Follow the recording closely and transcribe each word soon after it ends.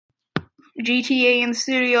GTA in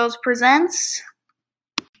Studios presents.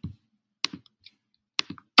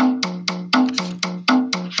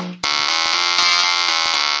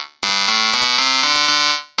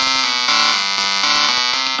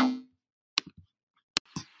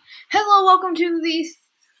 Hello, welcome to the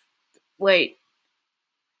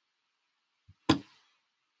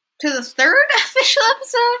third official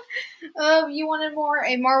episode of You Wanted More,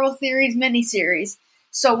 a Marvel Theories miniseries.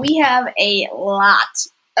 So we have a lot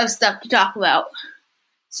of stuff to talk about.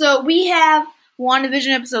 So we have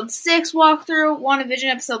WandaVision episode 6 walkthrough, WandaVision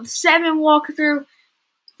episode 7 walkthrough,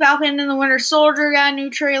 Falcon and the Winter Soldier got a new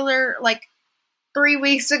trailer like 3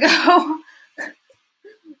 weeks ago.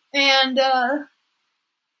 And,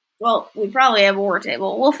 we probably have a war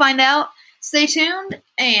table. We'll find out. Stay tuned,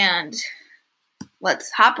 and let's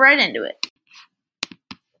hop right into it.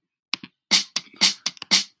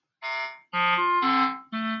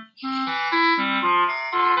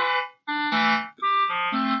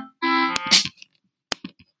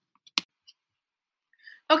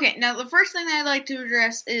 Okay, now the first thing I'd like to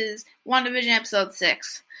address is WandaVision episode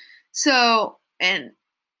 6. So, and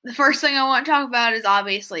the first thing I want to talk about is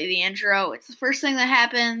obviously the intro. It's the first thing that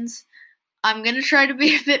happens. I'm going to try to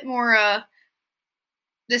be a bit more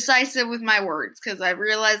decisive with my words, because I've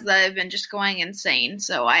realized that I've been just going insane,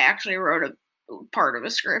 so I actually wrote a part of a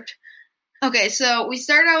script. Okay, so we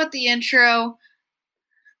start out with the intro.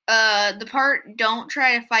 The part, don't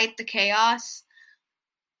try to fight the chaos,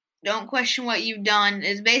 don't question what you've done,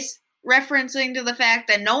 is referencing to the fact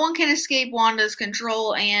that no one can escape Wanda's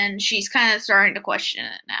control, and she's kind of starting to question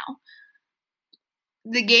it now.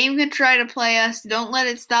 The game can try to play us, don't let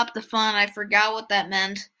it stop the fun. I forgot what that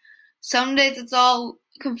meant. Some days it's all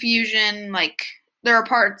confusion, like there are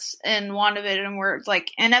parts in WandaVision where it's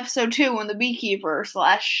like in episode 2 when the Beekeeper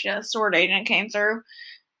 / Sword Agent came through,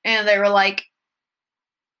 and they were like,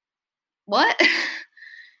 what?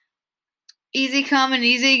 Easy come and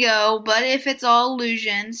easy go, but if it's all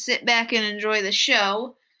illusion, sit back and enjoy the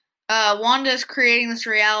show. Wanda's creating this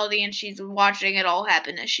reality and she's watching it all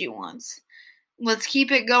happen as she wants. Let's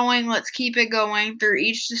keep it going through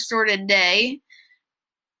each distorted day.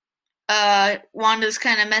 Wanda's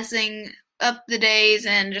kind of messing up the days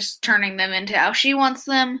and just turning them into how she wants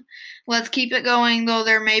them. Let's keep it going, though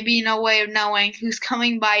there may be no way of knowing who's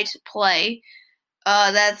coming by to play.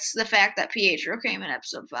 That's the fact that Pietro came in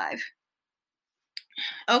episode 5.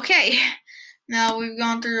 Okay, now we've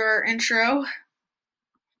gone through our intro.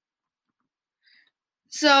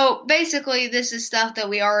 So, basically, this is stuff that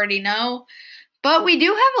we already know. But we do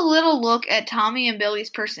have a little look at Tommy and Billy's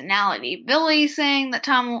personality. Billy saying that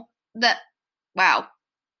that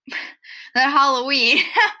Halloween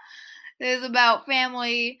is about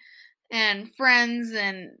family and friends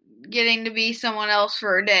and getting to be someone else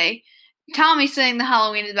for a day. Tommy saying that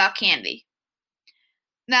Halloween is about candy.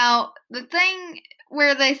 Now, the thing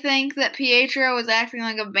where they think that Pietro is acting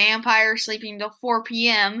like a vampire sleeping till 4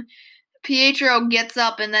 p.m., Pietro gets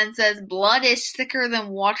up and then says, blood is thicker than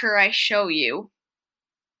water, I show you.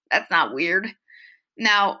 That's not weird.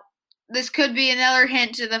 Now, this could be another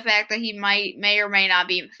hint to the fact that he may or may not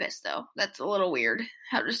be Mephisto. That's a little weird.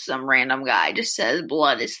 How just some random guy just says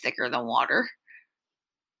blood is thicker than water.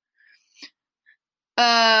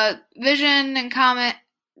 Vision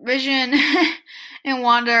and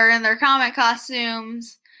Wanda are in their comic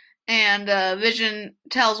costumes, and Vision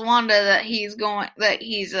tells Wanda that he's going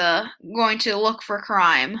to look for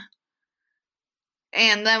crime.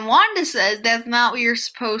 And then Wanda says that's not what you're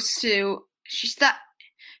supposed to. She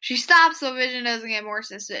stops so Vision doesn't get more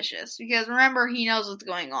suspicious, because remember, he knows what's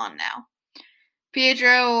going on now.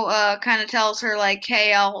 Pietro kind of tells her, like,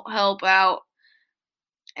 hey, I'll help out.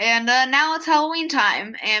 And now it's Halloween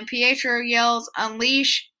time, and Pietro yells,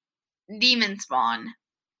 unleash demon spawn.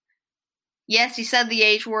 Yes, he said the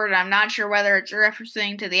H word. I'm not sure whether it's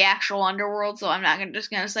referencing to the actual underworld, so I'm not just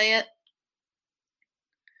going to say it.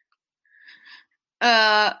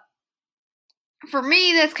 For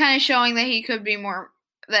me, that's kind of showing that he could be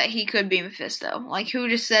Mephisto. Like, who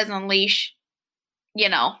just says unleash,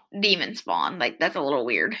 demon spawn? Like, that's a little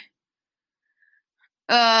weird.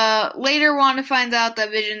 Later, Wanda finds out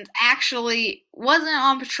that Vision actually wasn't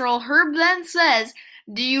on patrol. Herb then says,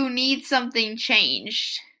 do you need something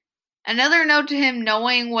changed? Another note to him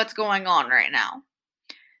knowing what's going on right now.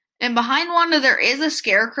 And behind Wanda, there is a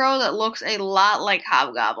scarecrow that looks a lot like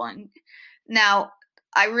Hobgoblin. Now,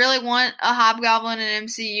 I really want a Hobgoblin in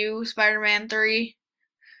MCU Spider-Man 3,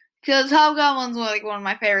 because Hobgoblin's like one of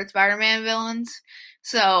my favorite Spider-Man villains.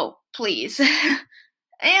 So, please.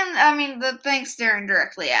 And, I mean, the thing's staring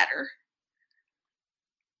directly at her.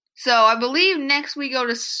 So, I believe next we go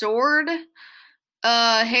to Sword.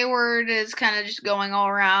 Hayward is kind of just going all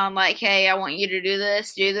around like, hey, I want you to do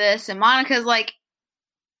this. And Monica's like,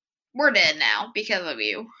 we're dead now because of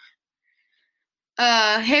you.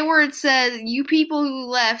 Hayward says, you people who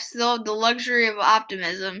left still have the luxury of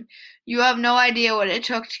optimism. You have no idea what it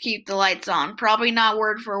took to keep the lights on. Probably not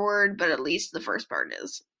word for word, but at least the first part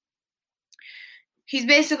is. He's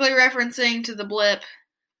basically referencing to the blip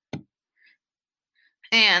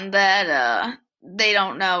and that, they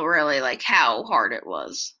don't know really, like, how hard it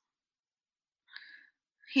was.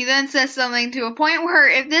 He then says something to a point where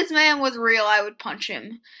if this man was real, I would punch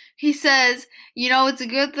him. He says, you know, it's a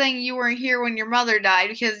good thing you weren't here when your mother died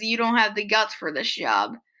because you don't have the guts for this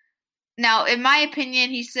job. Now, in my opinion,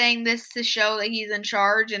 he's saying this to show that he's in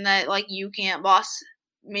charge and that, like, you can't boss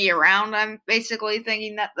me around. I'm basically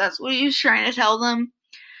thinking that that's what he was trying to tell them.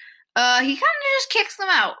 He kind of just kicks them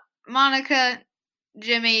out. Monica,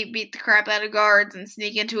 Jimmy beat the crap out of guards and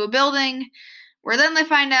sneak into a building where then they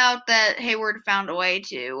find out that Hayward found a way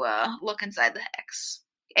to look inside the hex.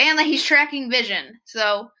 And that he's tracking Vision.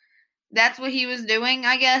 So that's what he was doing,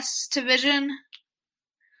 I guess, to Vision.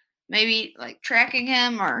 Maybe, like, tracking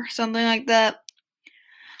him or something like that.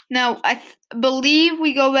 Now, I believe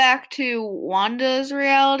we go back to Wanda's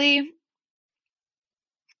reality.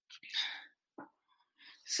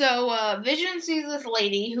 So, Vision sees this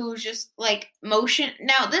lady who's just, like, motion.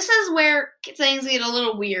 Now, this is where things get a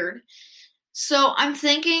little weird. So, I'm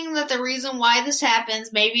thinking that the reason why this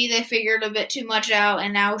happens, maybe they figured a bit too much out,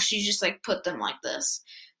 and now she just, like, put them like this.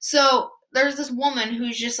 So, there's this woman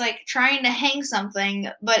who's just, like, trying to hang something,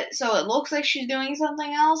 but so it looks like she's doing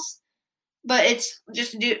something else, but it's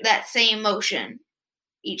just that same motion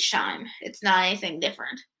each time. It's not anything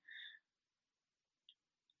different.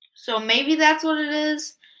 So, maybe that's what it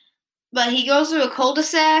is. But he goes through a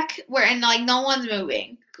cul-de-sac and like no one's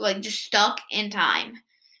moving, like just stuck in time.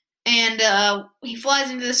 And he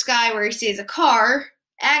flies into the sky where he sees a car.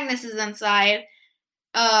 Agnes is inside.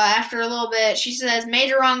 After a little bit, she says,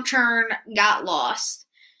 "Made a wrong turn, got lost."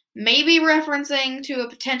 Maybe referencing to a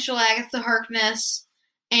potential Agatha Harkness,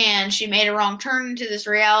 and she made a wrong turn into this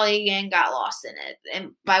reality and got lost in it.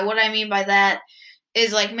 And by what I mean by that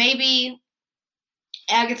is like maybe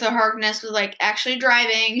Agatha Harkness was like actually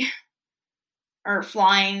driving or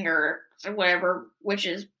flying or whatever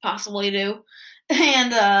witches possibly do.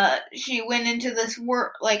 And she went into this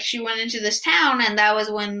she went into this town, and that was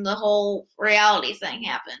when the whole reality thing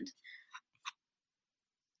happened.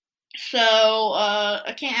 So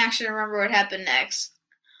I can't actually remember what happened next.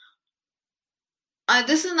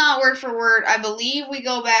 This is not word for word. I believe we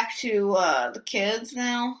go back to the kids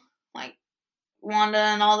now, like Wanda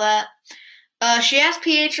and all that. She asked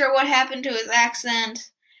Pietro what happened to his accent,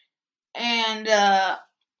 and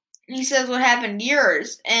he says what happened to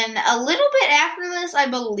yours. And a little bit after this, I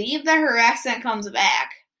believe that her accent comes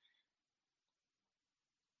back.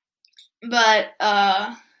 But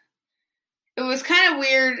it was kind of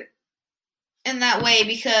weird in that way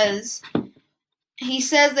because he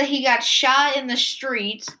says that he got shot in the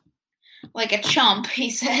street like a chump, he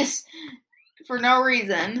says, for no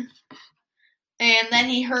reason. And then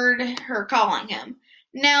he heard her calling him.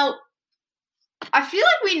 Now, I feel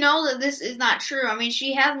like we know that this is not true. I mean,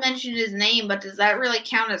 she has mentioned his name, but does that really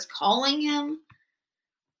count as calling him?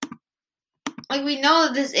 Like, we know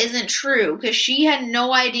that this isn't true, because she had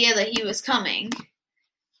no idea that he was coming.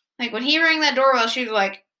 Like, when he rang that doorbell, she was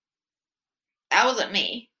like, that wasn't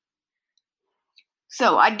me.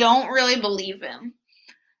 So, I don't really believe him.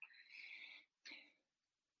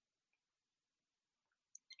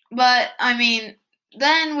 But, I mean,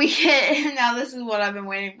 then we get, now this is what I've been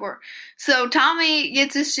waiting for. So, Tommy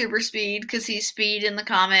gets his super speed, because he's Speed in the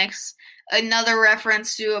comics. Another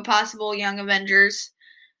reference to a possible Young Avengers.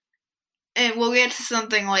 And we'll get to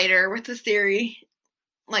something later with the theory,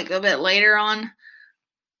 like a bit later on.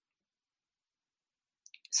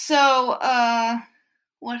 So,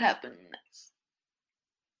 what happened next?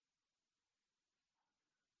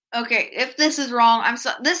 Okay, if this is wrong,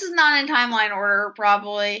 this is not in timeline order,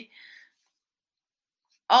 probably.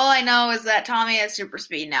 All I know is that Tommy has super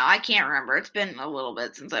speed now. I can't remember. It's been a little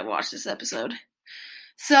bit since I watched this episode.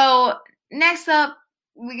 So, next up,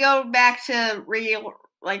 we go back to real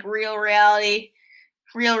reality.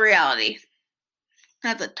 Real reality.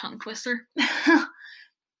 That's a tongue twister.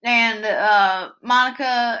 And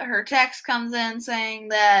Monica, her text comes in saying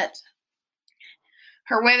that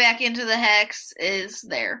her way back into the hex is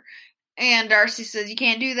there. And Darcy says you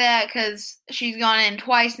can't do that because she's gone in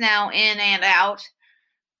twice now, in and out.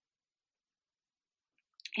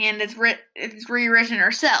 And it's rewritten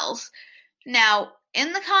her cells. Now,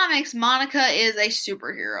 in the comics, Monica is a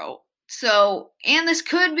superhero. So, and this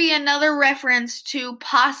could be another reference to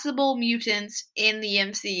possible mutants in the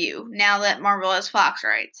MCU, now that Marvel has Fox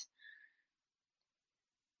rights.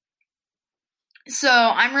 So,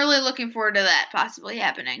 I'm really looking forward to that possibly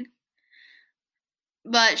happening.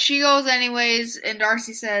 But she goes anyways, and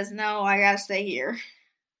Darcy says, no, I gotta stay here.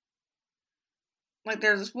 Like,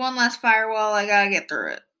 there's this one last firewall, I gotta get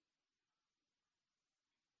through it.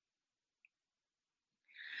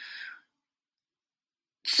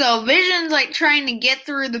 So, Vision's, like, trying to get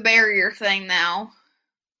through the barrier thing now.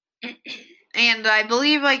 And I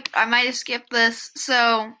believe, like, I might have skipped this.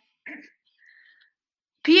 So,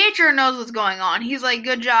 Pietro knows what's going on. He's like,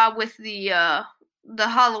 good job with the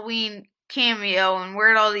Halloween cameo, and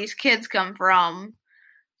where'd all these kids come from?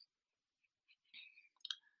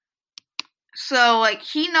 So, like,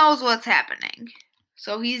 he knows what's happening.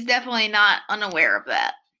 So he's definitely not unaware of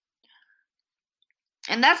that.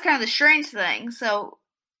 And that's kind of the strange thing. So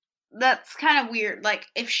that's kind of weird. Like,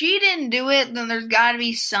 if she didn't do it, then there's got to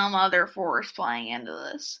be some other force playing into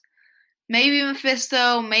this. Maybe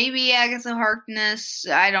Mephisto, maybe Agatha Harkness,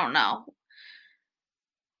 I don't know.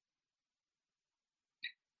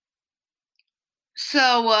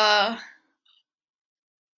 So,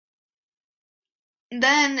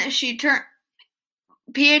 then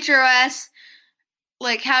Pietro asks,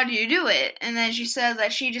 like, how do you do it? And then she says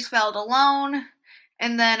that she just felt alone,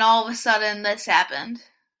 and then all of a sudden this happened.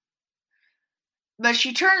 But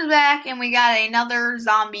she turns back, and we got another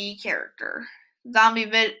zombie character.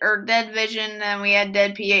 Dead Vision, and we had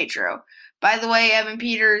Dead Pietro. By the way, Evan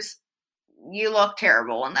Peters, you look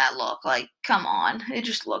terrible in that look. Like, come on. It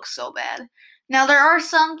just looks so bad. Now, there are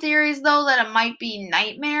some theories, though, that it might be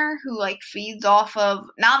Nightmare, who, like, feeds off of...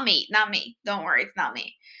 Not me. Don't worry, it's not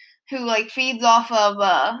me. Who, like, feeds off of,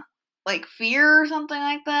 like, fear or something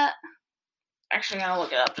like that. Actually, I'm gonna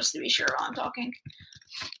look it up just to be sure while I'm talking.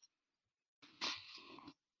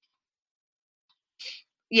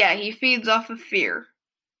 Yeah, he feeds off of fear.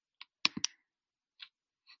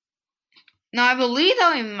 Now, I believe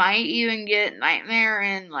that we might even get Nightmare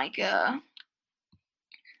in, like,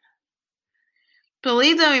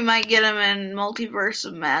 believe that we might get him in Multiverse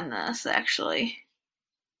of Madness, actually.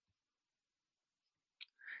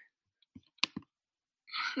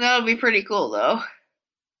 That would be pretty cool, though.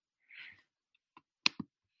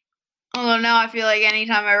 Although now I feel like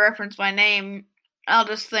anytime I reference my name, I'll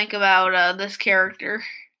just think about this character.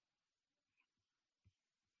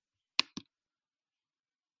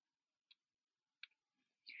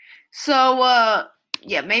 So,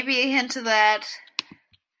 yeah, maybe a hint of that.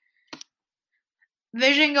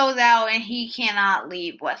 Vision goes out and he cannot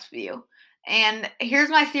leave Westview. And here's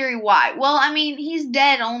my theory why. Well, I mean, he's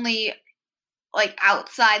dead only, like,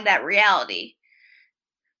 outside that reality.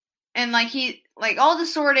 And, like, all the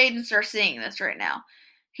sword agents are seeing this right now.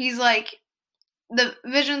 He's like, the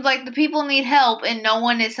Vision's like, the people need help and no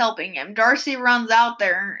one is helping him. Darcy runs out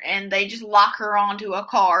there and they just lock her onto a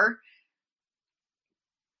car.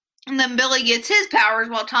 And then Billy gets his powers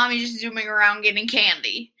while Tommy's just zooming around getting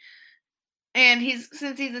candy. And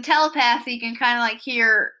since he's a telepath, he can kind of, like,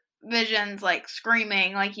 hear Vision's, like,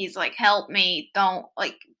 screaming, like, he's like, help me, don't,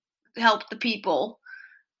 like, help the people.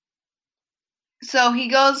 So he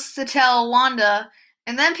goes to tell Wanda,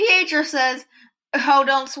 and then Pietro says, oh,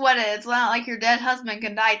 don't sweat it, it's not like your dead husband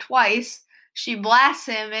can die twice. She blasts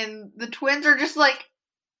him, and the twins are just like,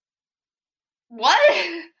 what?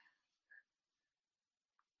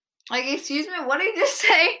 Like, excuse me, what did he just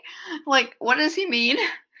say? Like, what does he mean?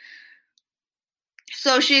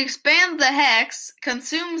 So she expands the hex,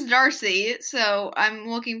 consumes Darcy, so I'm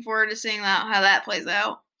looking forward to seeing how that plays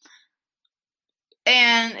out.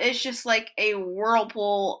 And it's just like a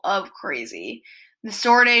whirlpool of crazy. The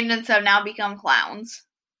sword agents have now become clowns.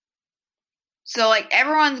 So, like,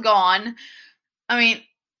 everyone's gone. I mean,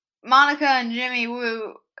 Monica and Jimmy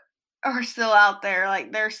Woo are still out there.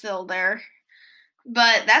 Like, they're still there.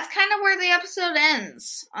 But that's kind of where the episode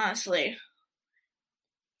ends, honestly.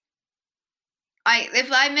 If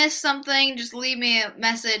I missed something, just leave me a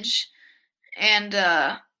message. And,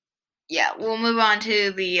 yeah, we'll move on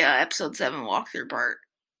to the episode 7 walkthrough part.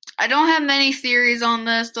 I don't have many theories on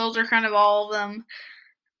this. Those are kind of all of them.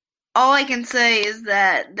 All I can say is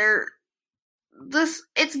that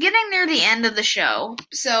it's getting near the end of the show,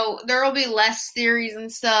 so there will be less theories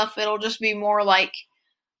and stuff. It'll just be more like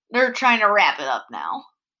they're trying to wrap it up now.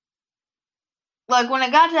 Like, when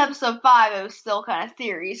it got to episode 5, it was still kind of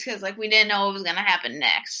theories, because, like, we didn't know what was going to happen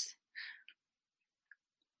next.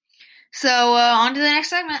 So, on to the next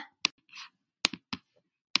segment.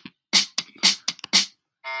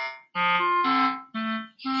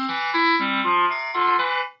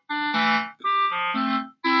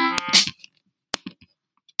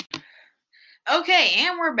 Okay,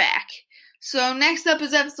 and we're back. So next up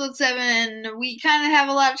is episode 7, and we kind of have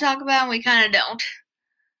a lot to talk about, and we kind of don't.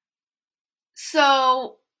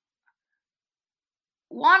 So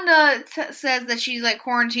Wanda says that she's like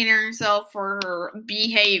quarantining herself for her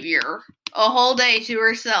behavior, a whole day to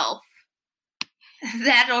herself.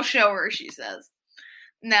 That'll show her, she says.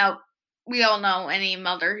 Now, we all know any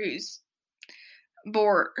mother who's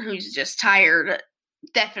bored, who's just tired,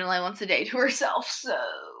 definitely wants a day to herself. So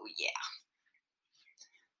yeah.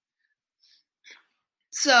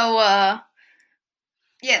 So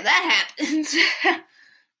yeah, that happens.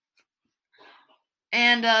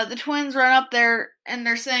 And the twins run up there and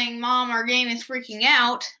they're saying, "Mom, our game is freaking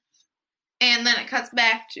out." And then it cuts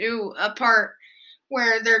back to a part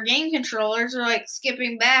where their game controllers are like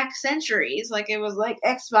skipping back centuries, like it was like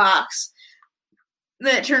Xbox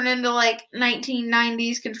that turned into like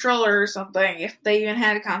 1990s controller or something, if they even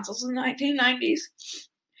had consoles in the 1990s.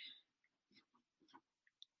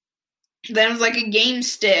 Then it was like a game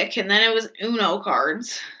stick, and then it was Uno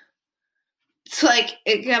cards. It's like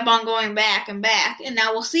it kept on going back and back, and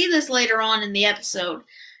now we'll see this later on in the episode.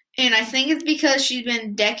 And I think it's because she's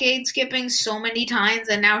been decade skipping so many times,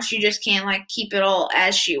 and now she just can't like keep it all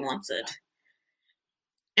as she wants it.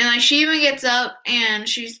 And like she even gets up, and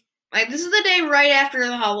she's like, this is the day right after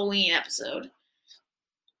the Halloween episode.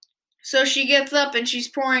 So she gets up and she's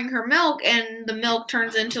pouring her milk, and the milk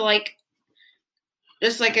turns into like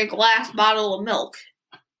just like a glass bottle of milk.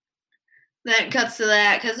 Then it cuts to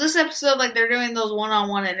that, because this episode, like, they're doing those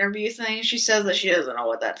one-on-one interview things. She says that she doesn't know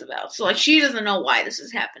what that's about. So, like, she doesn't know why this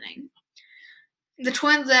is happening. The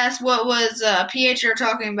twins asked what was Pietro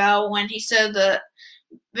talking about when he said that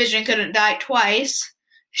Vision couldn't die twice.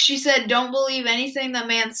 She said, "Don't believe anything the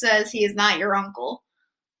man says. He is not your uncle."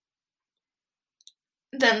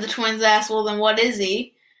 Then the twins asked, "Well, then what is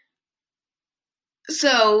he?"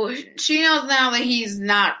 So, she knows now that he's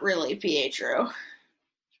not really Pietro.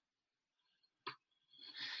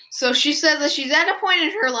 So she says that she's at a point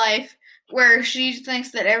in her life where she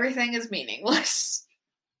thinks that everything is meaningless.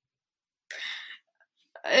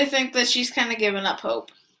 I think that she's kind of given up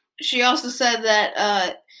hope. She also said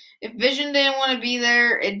that if Vision didn't want to be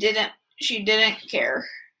there, she didn't care.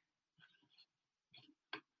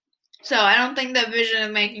 So I don't think that Vision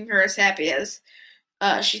is making her as happy as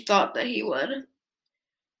she thought that he would.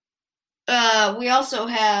 We also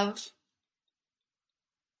have...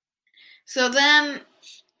 So then...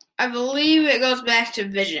 I believe it goes back to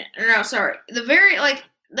Vision. No, sorry. Then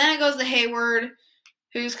it goes to Hayward,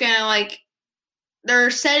 who's kind of like,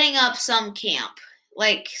 they're setting up some camp.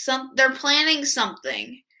 They're planning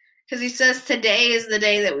something. Because he says today is the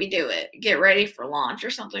day that we do it. Get ready for launch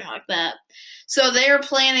or something like that. So they're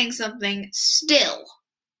planning something still.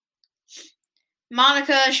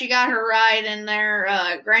 Monica, she got her ride in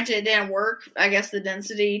there. Granted, it didn't work. I guess the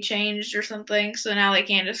density changed or something. So now they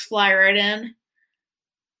can't just fly right in.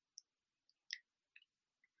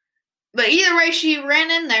 But either way, she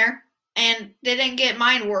ran in there and didn't get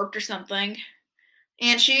mind warped or something.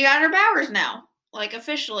 And she got her powers now. Like,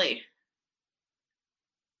 officially.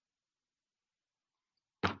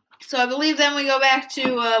 So I believe then we go back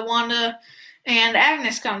to Wanda, and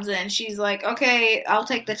Agnes comes in. She's like, "Okay, I'll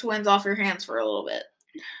take the twins off your hands for a little bit."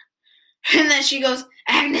 And then she goes,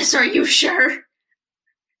 "Agnes, are you sure?"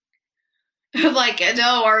 Like,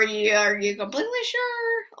 no, are you completely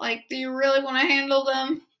sure? Like, do you really want to handle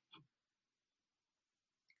them?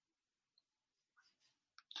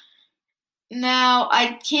 Now,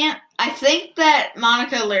 I think that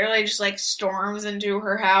Monica literally just, like, storms into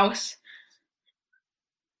her house.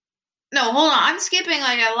 No, hold on. I'm skipping,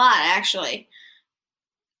 like, a lot, actually.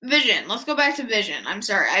 Vision. Let's go back to Vision. I'm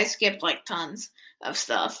sorry. I skipped, like, tons of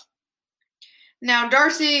stuff. Now,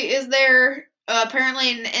 Darcy is there. Apparently,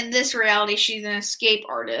 in this reality, she's an escape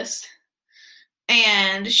artist.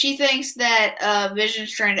 And she thinks that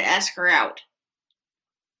Vision's trying to ask her out.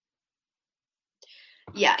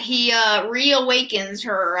 Yeah, he reawakens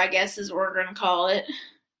her, I guess is what we're going to call it.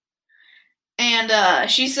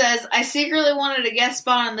 And she says, "I secretly wanted a guest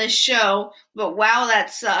spot on this show, but wow,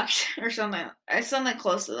 that sucked." Or something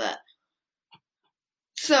close to that.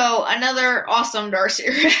 So, another awesome Darcy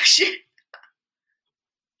reaction.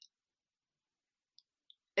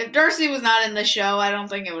 If Darcy was not in the show, I don't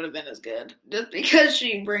think it would have been as good. Just because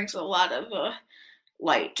she brings a lot of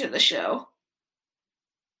light to the show.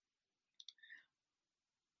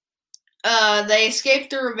 They escape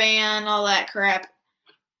through a van, all that crap.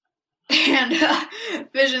 And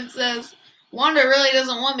Vision says, "Wanda really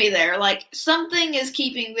doesn't want me there. Like, something is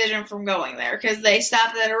keeping Vision from going there, because they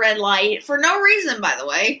stopped at a red light for no reason, by the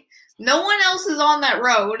way. No one else is on that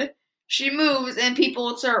road. She moves, and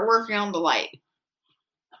people start working on the light.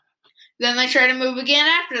 Then they try to move again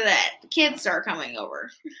after that. The kids start coming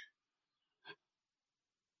over.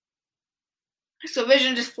 So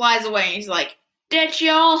Vision just flies away and he's like, "Ditch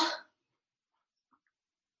y'all."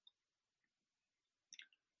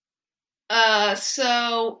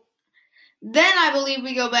 So then I believe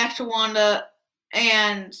we go back to Wanda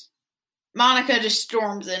and Monica just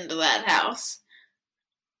storms into that house.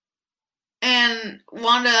 And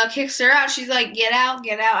Wanda kicks her out. She's like, "Get out,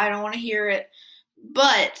 get out. I don't want to hear it."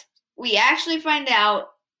 But we actually find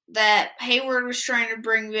out that Hayward was trying to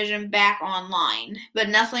bring Vision back online, but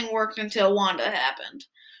nothing worked until Wanda happened.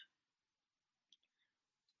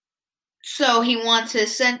 So he wants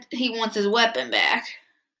his weapon back.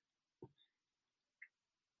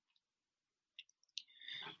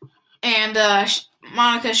 And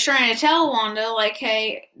Monica's trying to tell Wanda, like,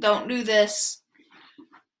 "Hey, don't do this."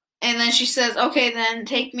 And then she says, "Okay, then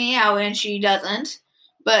take me out," and she doesn't.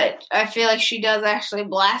 But I feel like she does actually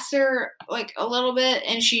blast her, like, a little bit,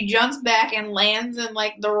 and she jumps back and lands in,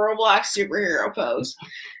 like, the Roblox superhero pose.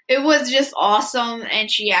 It was just awesome,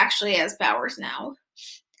 and she actually has powers now.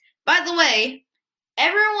 By the way,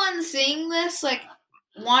 everyone seeing this, like,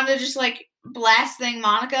 Wanda just, like, blasting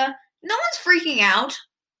Monica, no one's freaking out.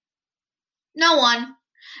 No one.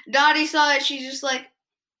 Dottie saw it, she's just like,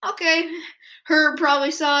 okay. Herb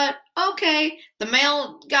probably saw it, okay. The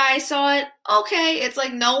male guy saw it, okay. It's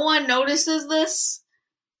like no one notices this.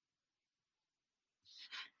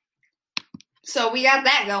 So we got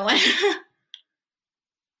that going.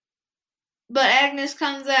 But Agnes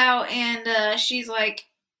comes out and she's like,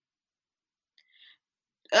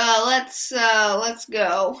 let's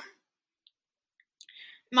go.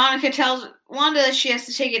 Monica tells Wanda she has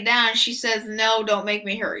to take it down, and she says, "No, don't make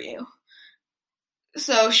me hurt you."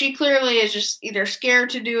 So she clearly is just either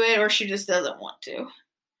scared to do it or she just doesn't want to.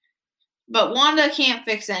 But Wanda can't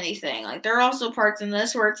fix anything. Like, there are also parts in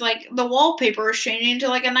this where it's like the wallpaper is changing to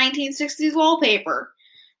like a 1960s wallpaper.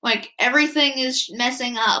 Like, everything is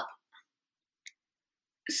messing up.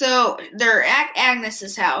 So they're at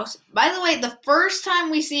Agnes's house. By the way, the first time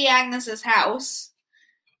we see Agnes's house,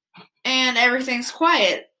 and everything's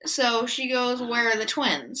quiet. So she goes, "Where are the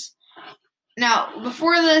twins?" Now,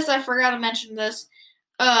 before this, I forgot to mention this.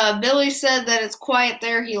 Billy said that it's quiet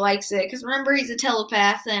there. He likes it. Because remember, he's a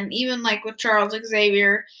telepath. And even like with Charles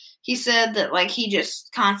Xavier, he said that like he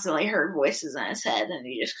just constantly heard voices in his head and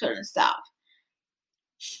he just couldn't stop.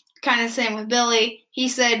 Kind of the same with Billy. He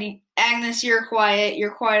said, "Agnes, you're quiet.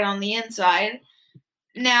 You're quiet on the inside."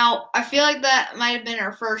 Now, I feel like that might have been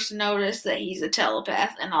her first notice that he's a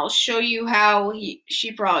telepath, and I'll show you how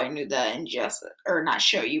she probably knew that in just, or not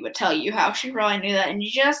show you, but tell you how she probably knew that in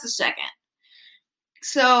just a second.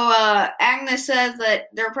 So, Agnes says that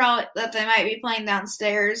they might be playing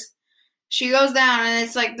downstairs. She goes down, and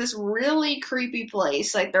it's like this really creepy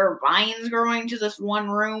place. Like, there are vines growing to this one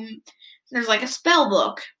room. There's like a spell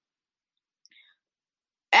book.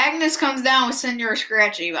 Agnes comes down with Senor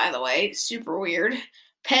Scratchy, by the way. Super weird.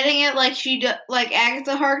 Petting it like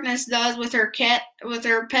Agatha Harkness does with her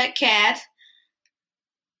pet cat.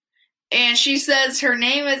 And she says her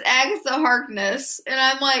name is Agatha Harkness. And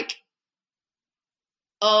I'm like,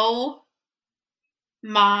 oh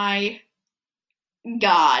my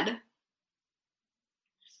god.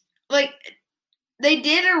 Like, they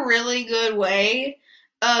did a really good way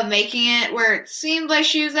of making it where it seemed like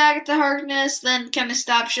she was Agatha Harkness, then kind of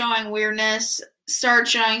stopped showing weirdness, started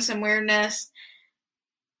showing some weirdness.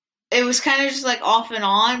 It was kind of just like off and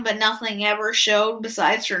on, but nothing ever showed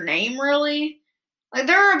besides her name, really. Like,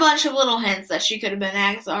 there were a bunch of little hints that she could have been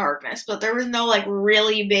Agatha Harkness, but there was no, like,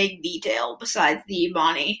 really big detail besides the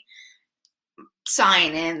Bonnie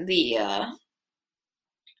sign in in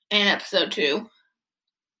episode 2.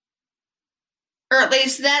 Or at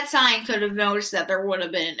least that sign could have noticed that there would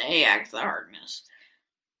have been a Agatha Harkness.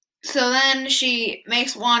 So then she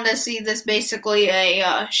makes Wanda see this basically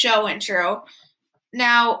a show intro.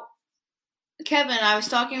 Now, Kevin, I was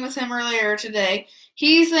talking with him earlier today.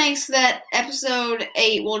 He thinks that episode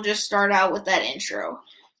 8 will just start out with that intro.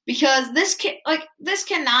 Because this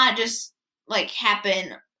cannot just like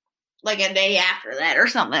happen like a day after that or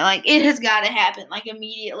something. Like, it has got to happen like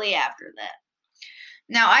immediately after that.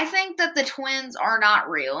 Now, I think that the twins are not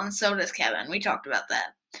real, and so does Kevin. We talked about that.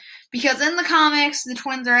 Because in the comics, the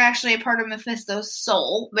twins are actually a part of Mephisto's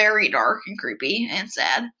soul. Very dark and creepy and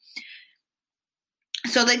sad.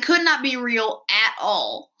 So they could not be real at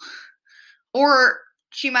all. Or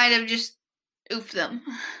she might have just oofed them.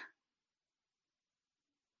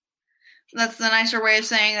 That's the nicer way of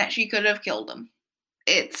saying that she could have killed them.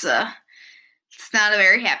 It's not a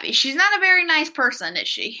very happy. She's not a very nice person, is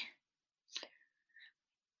she?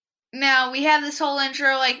 Now, we have this whole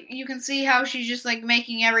intro, like, you can see how she's just, like,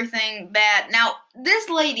 making everything bad. Now, this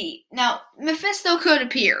lady, Mephisto could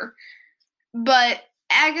appear, but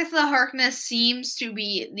Agatha Harkness seems to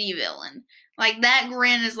be the villain. Like, that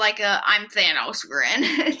grin is like a I'm Thanos grin.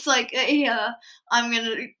 It's like I'm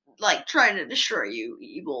gonna, like, try to destroy you,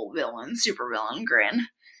 evil villain, super villain grin.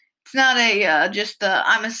 It's not just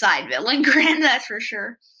I'm a side villain grin, that's for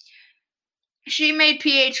sure. She made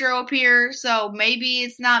Pietro appear, so maybe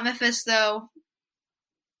it's not Mephisto.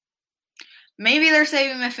 Maybe they're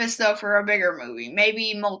saving Mephisto for a bigger movie.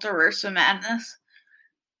 Maybe Multiverse of Madness.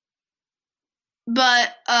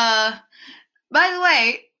 But, by the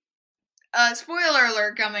way, spoiler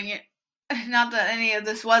alert coming. Not that any of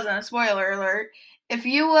this wasn't a spoiler alert. If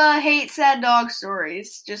you hate sad dog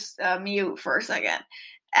stories, just mute for a second.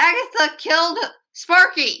 Agatha killed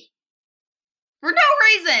Sparky for no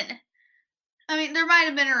reason. I mean, there might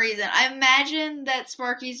have been a reason. I imagine that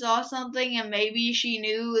Sparky saw something and maybe she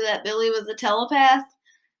knew that Billy was a telepath,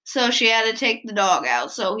 so she had to take the dog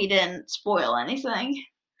out so he didn't spoil anything.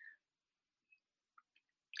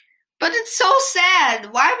 But it's so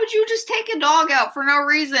sad. Why would you just take a dog out for no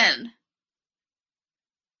reason?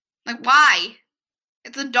 Like, why?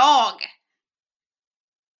 It's a dog.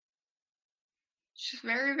 It's just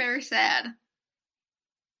very, very sad.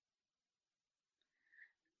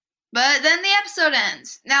 But then the episode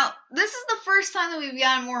ends. Now, this is the first time that we've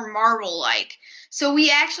gotten more Marvel-like. So we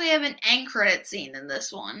actually have an end credit scene in this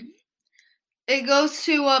one. It goes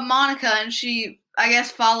to Monica, and she, I guess,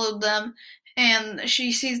 followed them, and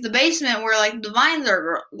she sees the basement where, like, the vines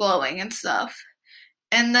are glowing and stuff.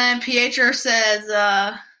 And then Pietro says,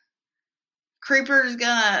 Creeper's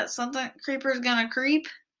gonna creep?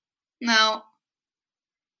 No.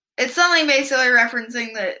 It's something basically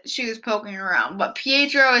referencing that she was poking around, but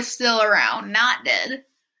Pietro is still around, not dead.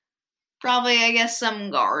 Probably, I guess,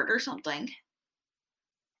 some guard or something.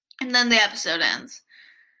 And then the episode ends.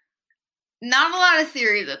 Not a lot of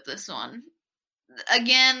theories with this one.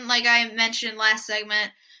 Again, like I mentioned last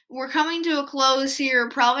segment, we're coming to a close here.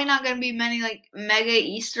 Probably not going to be many, like, mega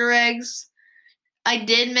Easter eggs. I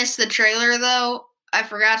did miss the trailer, though. I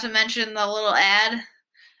forgot to mention the little ad.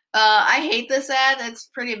 I hate this ad. It's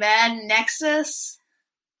pretty bad. Nexus.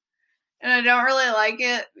 And I don't really like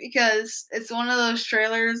it because it's one of those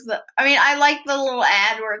trailers that, I mean, I like the little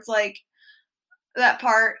ad where it's like that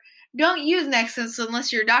part. Don't use Nexus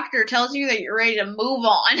unless your doctor tells you that you're ready to move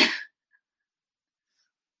on.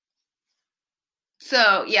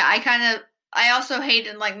 So, yeah, I also hate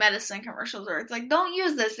in, like, medicine commercials where it's like, don't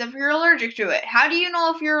use this if you're allergic to it. How do you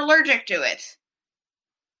know if you're allergic to it?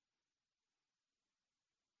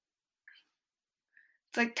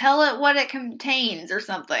 It's like, tell it what it contains or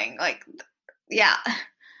something. Like, yeah.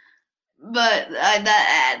 But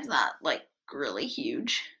that ad's not, like, really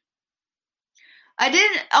huge. I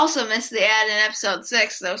did also miss the ad in episode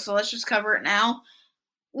 6, though, so let's just cover it now.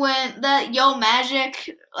 When that Yo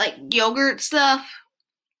Magic, like, yogurt stuff,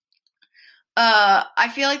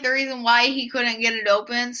 I feel like the reason why he couldn't get it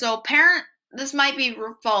open, so this might be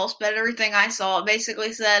false, but everything I saw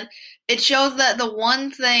basically said it shows that the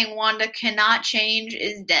one thing Wanda cannot change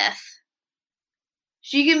is death.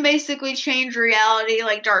 She can basically change reality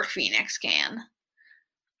like Dark Phoenix can,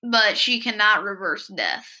 but she cannot reverse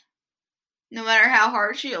death, no matter how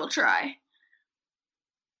hard she'll try.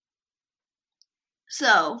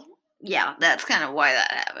 So, yeah, that's kind of why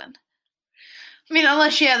that happened. I mean,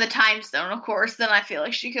 unless she had the time stone, of course, then I feel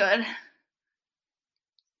like she could.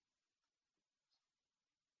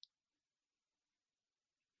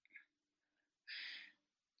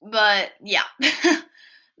 But, yeah.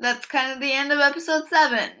 That's kind of the end of episode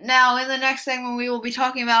 7. Now, in the next segment, we will be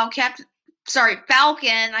talking about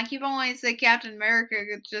Falcon. I keep on wanting to say Captain America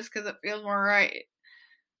just because it feels more right.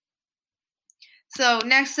 So,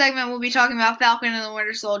 next segment, we'll be talking about Falcon and the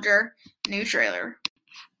Winter Soldier. New trailer.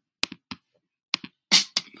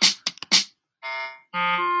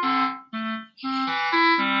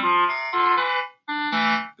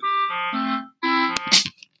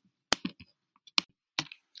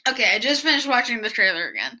 Okay, I just finished watching the trailer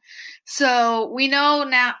again. So, we know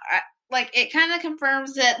now, like, it kind of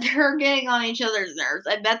confirms that they're getting on each other's nerves.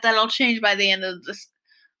 I bet that'll change by the end of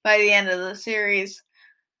the series.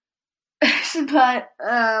 But,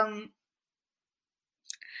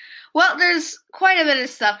 well, there's quite a bit of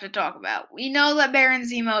stuff to talk about. We know that Baron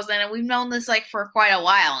Zemo's in it. We've known this, like, for quite a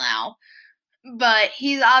while now. But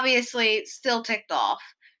he's obviously still ticked off.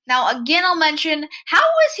 Now, again, I'll mention, how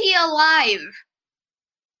was he alive?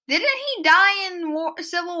 Didn't he die in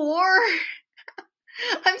Civil War?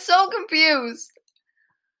 I'm so confused.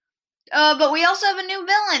 But we also have a new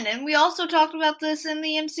villain, and we also talked about this in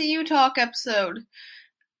the MCU Talk episode.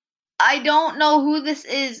 I don't know who this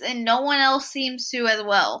is, and no one else seems to as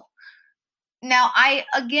well. Now,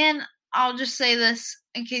 I'll just say this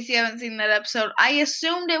in case you haven't seen that episode. I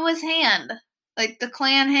assumed it was Hand, like the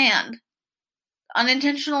clan Hand.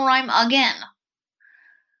 Unintentional rhyme again.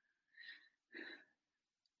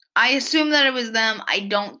 I assume that it was them. I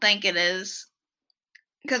don't think it is,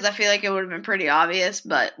 because I feel like it would have been pretty obvious.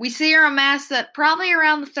 But we see her amassed at probably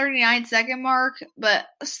around the 39-second mark, but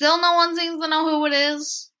still no one seems to know who it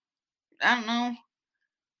is. I don't know.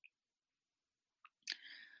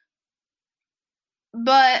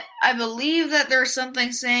 But I believe that there's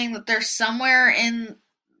something saying that there's somewhere in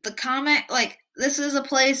the comic, like, this is a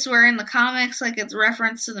place where in the comics, like, it's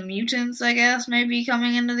reference to the mutants, I guess, maybe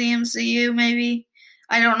coming into the MCU, maybe.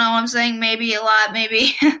 I don't know, I'm saying maybe a lot,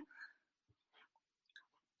 maybe.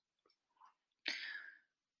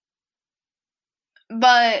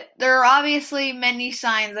 But there are obviously many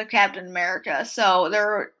signs of Captain America, so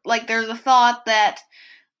there's a thought that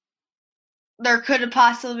there could have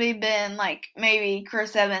possibly been, like, maybe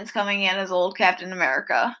Chris Evans coming in as old Captain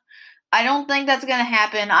America. I don't think that's going to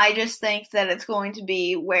happen. I just think that it's going to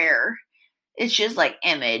be where it's just, like,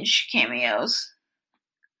 image cameos.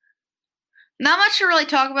 Not much to really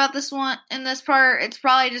talk about this one in this part. It's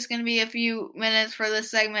probably just going to be a few minutes for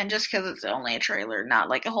this segment just because it's only a trailer, not,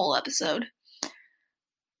 like, a whole episode.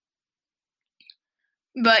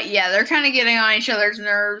 But, yeah, they're kind of getting on each other's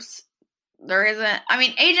nerves. There isn't... I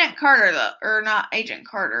mean, Agent Carter, though. Or not Agent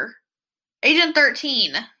Carter. Agent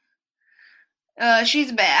 13.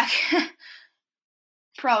 She's back.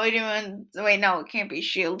 Probably doing... Wait, no, it can't be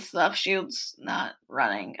S.H.I.E.L.D. stuff. S.H.I.E.L.D.'s not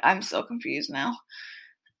running. I'm so confused now.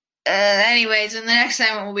 Anyways, in the next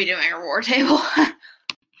segment, we'll be doing a war table.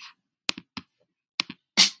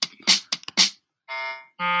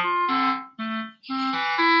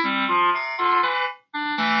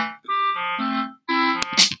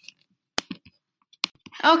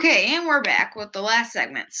 Okay, and we're back with the last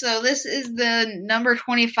segment. So this is the number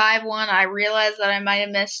 25 one. I realized that I might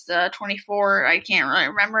have missed 24. I can't really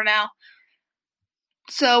remember now.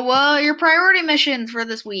 So, your priority missions for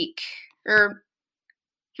this week. Or,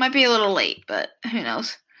 might be a little late, but who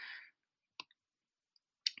knows.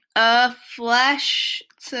 Flash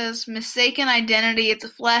says mistaken identity. It's a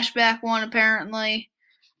flashback one, apparently.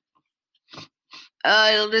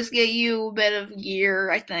 It'll just get you a bit of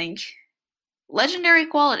gear, I think. Legendary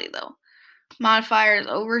quality, though. Modifiers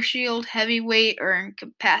overshield, heavyweight, or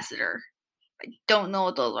incapacitor. I don't know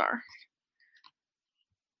what those are.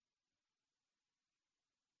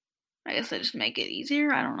 I guess I just make it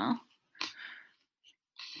easier. I don't know.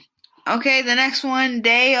 Okay, the next one,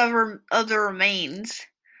 Day of the Remains.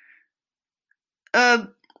 The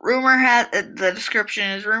description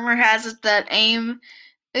is rumor has it that AIM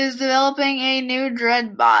is developing a new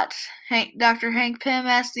Dreadbot. Dr. Hank Pym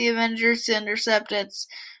asked the Avengers to intercept its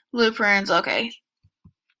blueprints. Okay,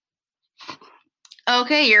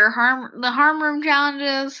 the harm room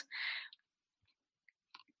challenges.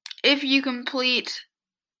 If you complete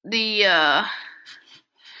the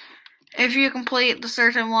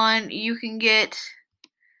certain one, you can get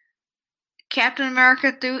Captain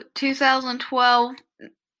America 2012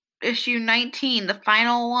 issue 19, the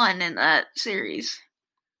final one in that series.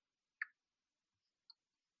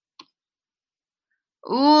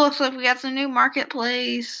 Ooh, looks like we got some new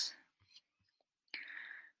marketplace.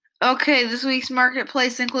 Okay, this week's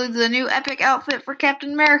marketplace includes a new epic outfit for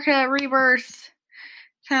Captain America Rebirth.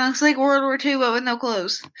 Kinda looks like World War II, but with no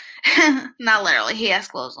clothes. Not literally, he has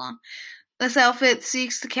clothes on. This outfit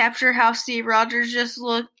seeks to capture how Steve Rogers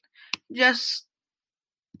looked just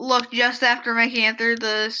after making it through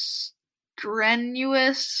the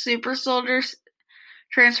strenuous super soldier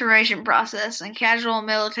transformation process in casual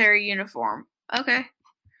military uniform. Okay.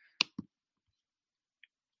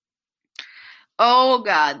 Oh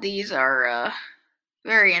god, these are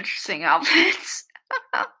very interesting outfits.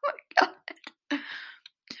 Oh my god.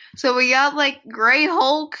 So we got like Grey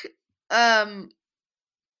Hulk.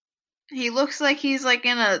 He looks like he's like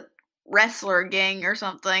in a wrestler gang or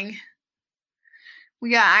something.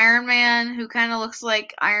 We got Iron Man, who kind of looks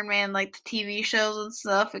like Iron Man, like the TV shows and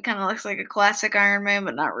stuff. It kind of looks like a classic Iron Man,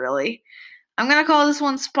 but not really. I'm gonna call this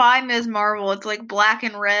one Spy Ms. Marvel. It's like black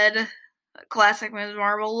and red, classic Ms.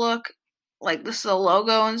 Marvel look. Like this is the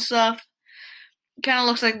logo and stuff. Kind of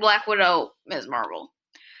looks like Black Widow Ms. Marvel.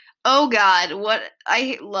 Oh god,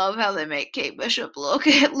 I love how they make Kate Bishop look.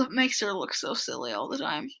 It makes her look so silly all the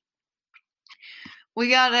time. We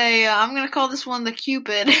got I'm gonna call this one the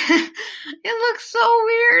Cupid. It looks so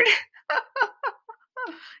weird.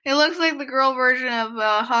 It looks like the girl version of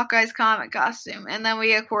Hawkeye's comic costume. And then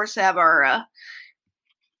we, of course, have our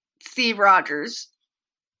Steve Rogers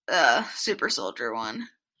super soldier one.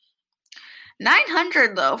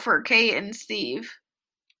 900 though for Kate and Steve.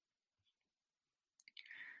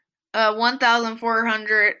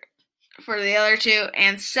 1,400 for the other two,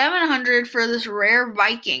 and 700 for this rare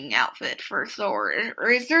Viking outfit for Thor. Or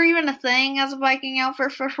is there even a thing as a Viking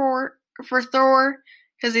outfit for Thor?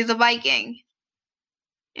 Because he's a Viking.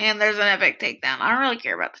 And there's an epic takedown. I don't really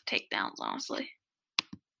care about the takedowns, honestly.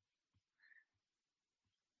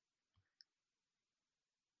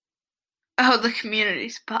 Oh, the community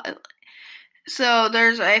spotlight. So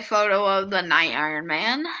there's a photo of the Night Iron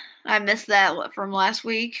Man. I missed that from last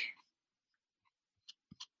week.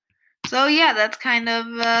 So yeah, that's kind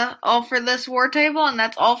of all for this war table, and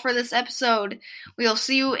that's all for this episode. We'll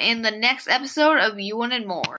see you in the next episode of You Wanted More.